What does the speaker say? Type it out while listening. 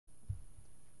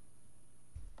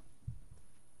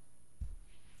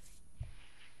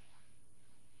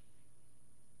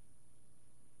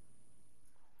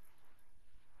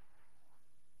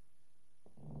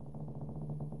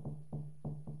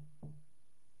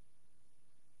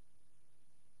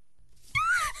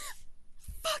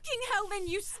well, Lynn,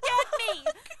 you scared me!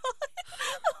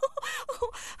 Oh,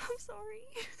 I'm sorry.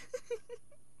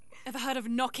 Ever heard of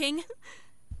knocking?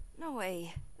 No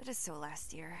way. That is so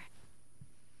last year.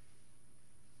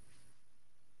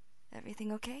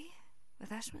 Everything okay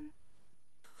with Ashman?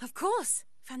 Of course.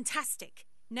 Fantastic.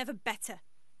 Never better.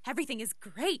 Everything is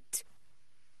great.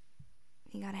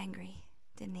 He got angry,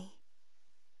 didn't he?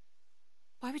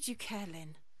 Why would you care,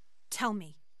 Lynn? Tell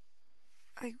me.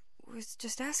 I was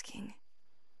just asking.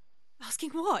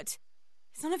 Asking what?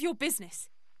 It's none of your business.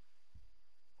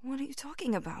 What are you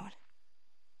talking about?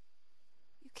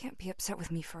 You can't be upset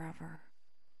with me forever.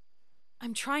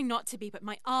 I'm trying not to be, but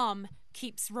my arm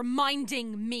keeps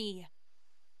reminding me.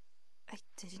 I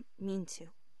didn't mean to.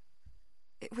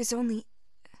 It was only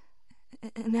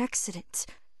an accident.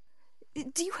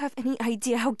 Do you have any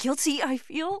idea how guilty I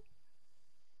feel?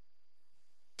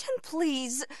 Jen,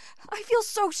 please. I feel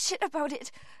so shit about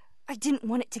it. I didn't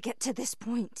want it to get to this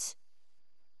point.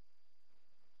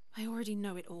 I already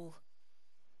know it all.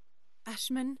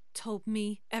 Ashman told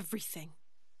me everything.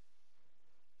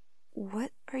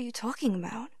 What are you talking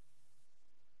about?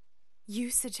 You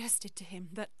suggested to him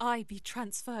that I be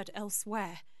transferred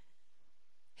elsewhere.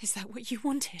 Is that what you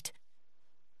wanted?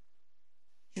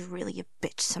 You're really a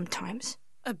bitch sometimes.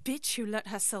 A bitch who let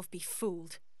herself be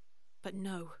fooled. But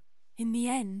no, in the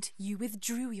end, you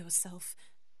withdrew yourself.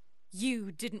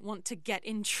 You didn't want to get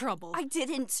in trouble. I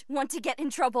didn't want to get in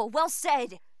trouble. Well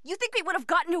said. You think we would have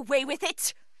gotten away with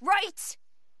it, right?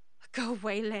 Go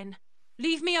away, Lynn.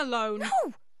 Leave me alone.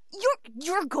 No!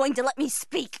 You're going to let me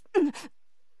speak. Go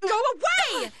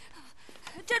away!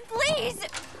 Jen, please!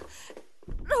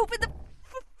 Open the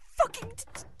fucking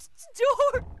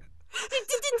door!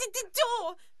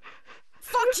 Door!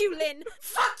 Fuck you, Lynn!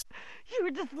 Fuck! You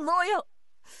were disloyal.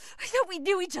 I thought we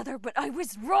knew each other, but I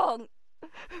was wrong.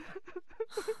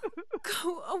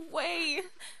 Go away.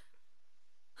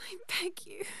 I beg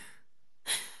you.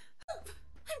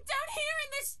 I'm down here in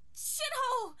this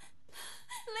shithole.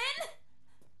 Lynn?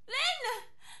 Lynn!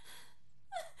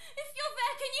 If you're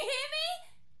there, can you hear me?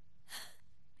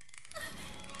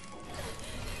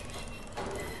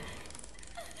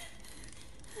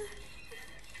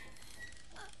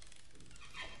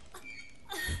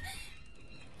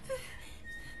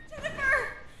 Jennifer!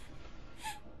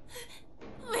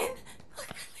 Lynn!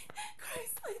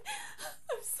 Christ, Lynn.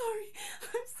 I'm sorry.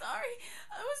 I'm sorry.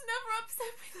 I was never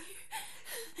upset with you.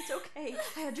 It's okay.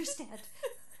 I understand.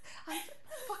 I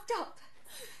fucked up.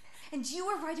 And you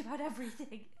were right about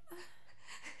everything.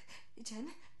 Jen?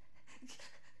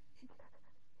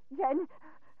 Jen?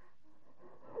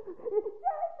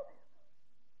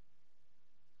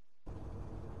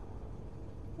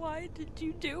 Why did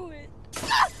you do it?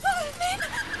 Lynn!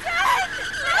 Jen!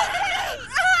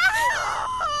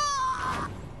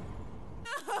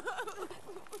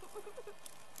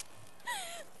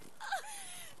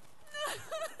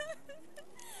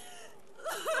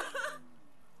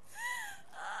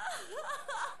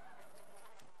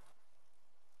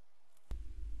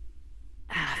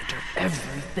 After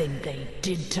everything they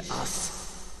did to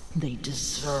us, they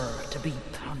deserve to be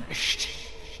punished.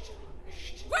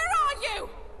 Where are you?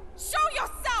 Show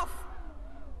yourself!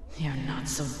 You're not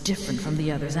so different from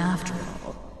the others after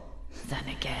all. Then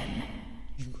again,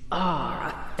 you are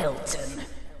a Felton.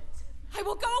 I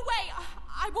will go away.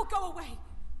 I will go away.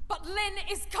 But Lynn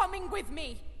is coming with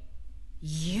me.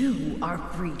 You are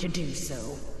free to do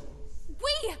so.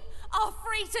 We are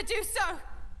free to do so.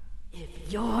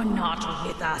 If you're not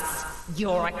with us,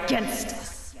 you're against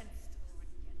us.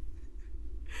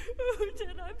 Oh,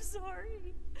 Jen, I'm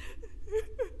sorry.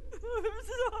 I'm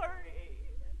sorry.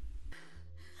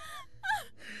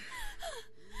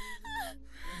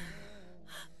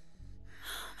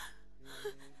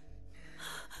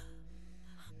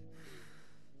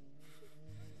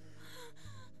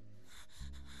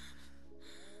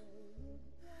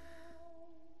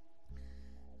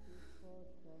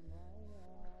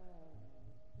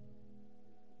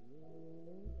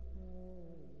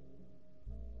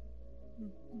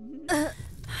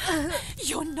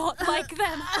 You're not like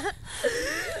them.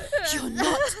 You're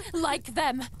not like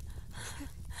them.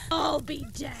 I'll be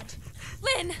dead.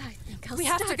 Lynn, I think I'll we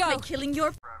have to start go. by killing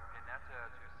your... From Pineta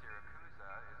to Siracusa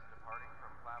is departing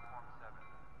from platform 7.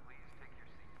 Please take your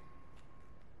seats.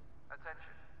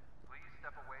 Attention. Please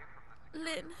step away from the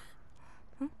security.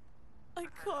 Lynn, I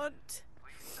can't.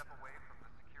 Please step away from the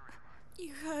security line.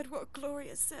 You heard what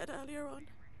Gloria said earlier on.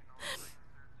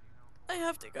 I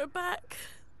have to go back.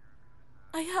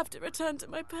 I have to return to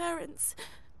my parents.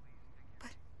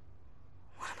 But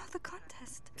what about the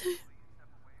contest?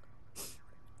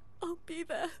 I'll be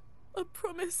there. I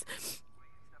promise.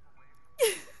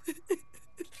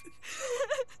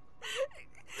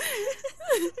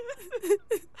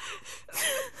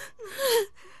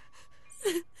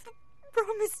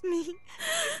 Promise me.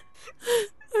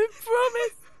 I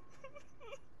promise.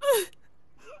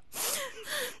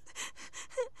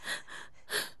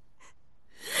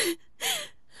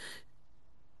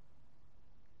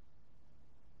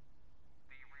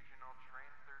 The regional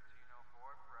train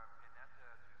 1304 from Pineta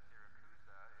to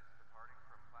Siracusa is departing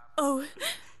from platform... Oh,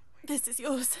 this is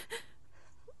yours.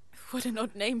 What an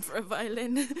odd name for a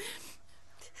violin.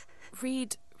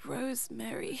 Reed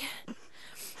Rosemary.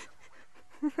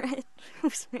 Red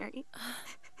Rosemary.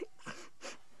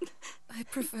 I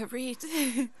prefer Reed.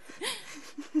 Take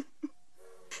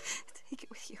it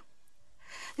with you.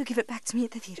 You'll give it back to me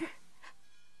at the theater.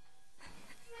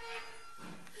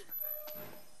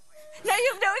 Now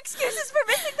you have no excuses for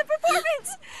missing the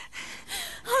performance!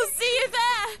 I'll see you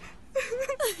there!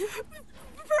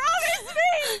 Promise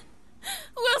me!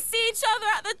 We'll see each other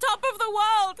at the top of the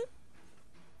world!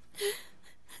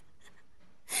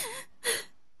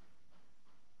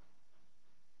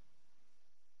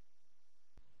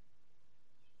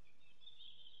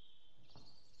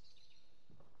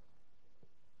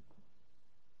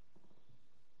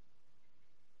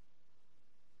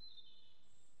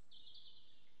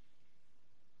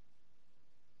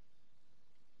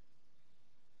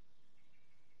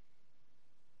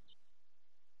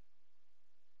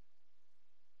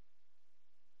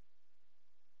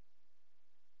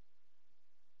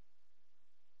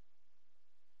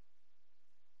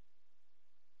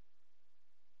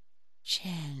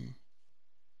 Chen.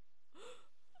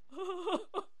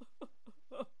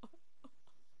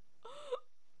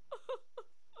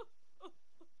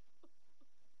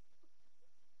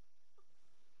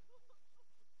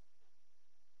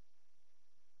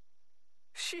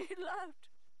 She left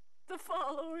the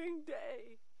following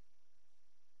day.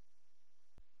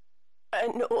 I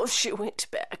know she went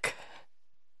back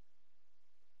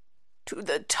to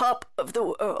the top of the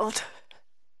world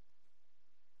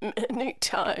many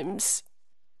times,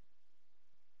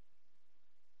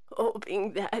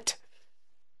 hoping that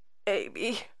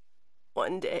maybe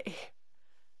one day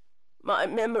my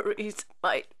memories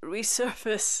might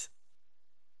resurface.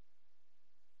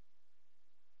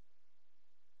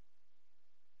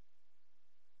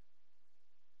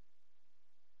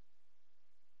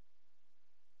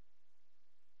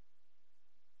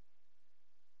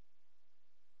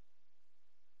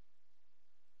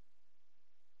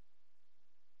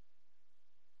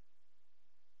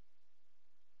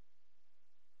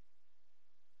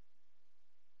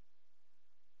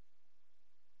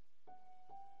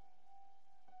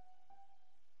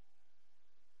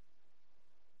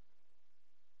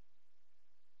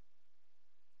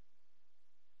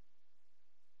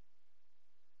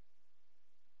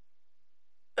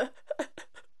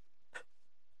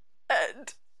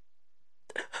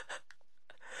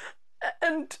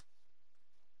 And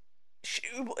she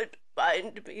would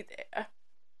find me there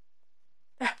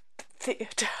at the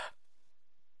theater,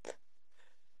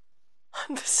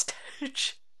 on the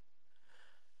stage,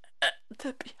 at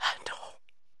the piano.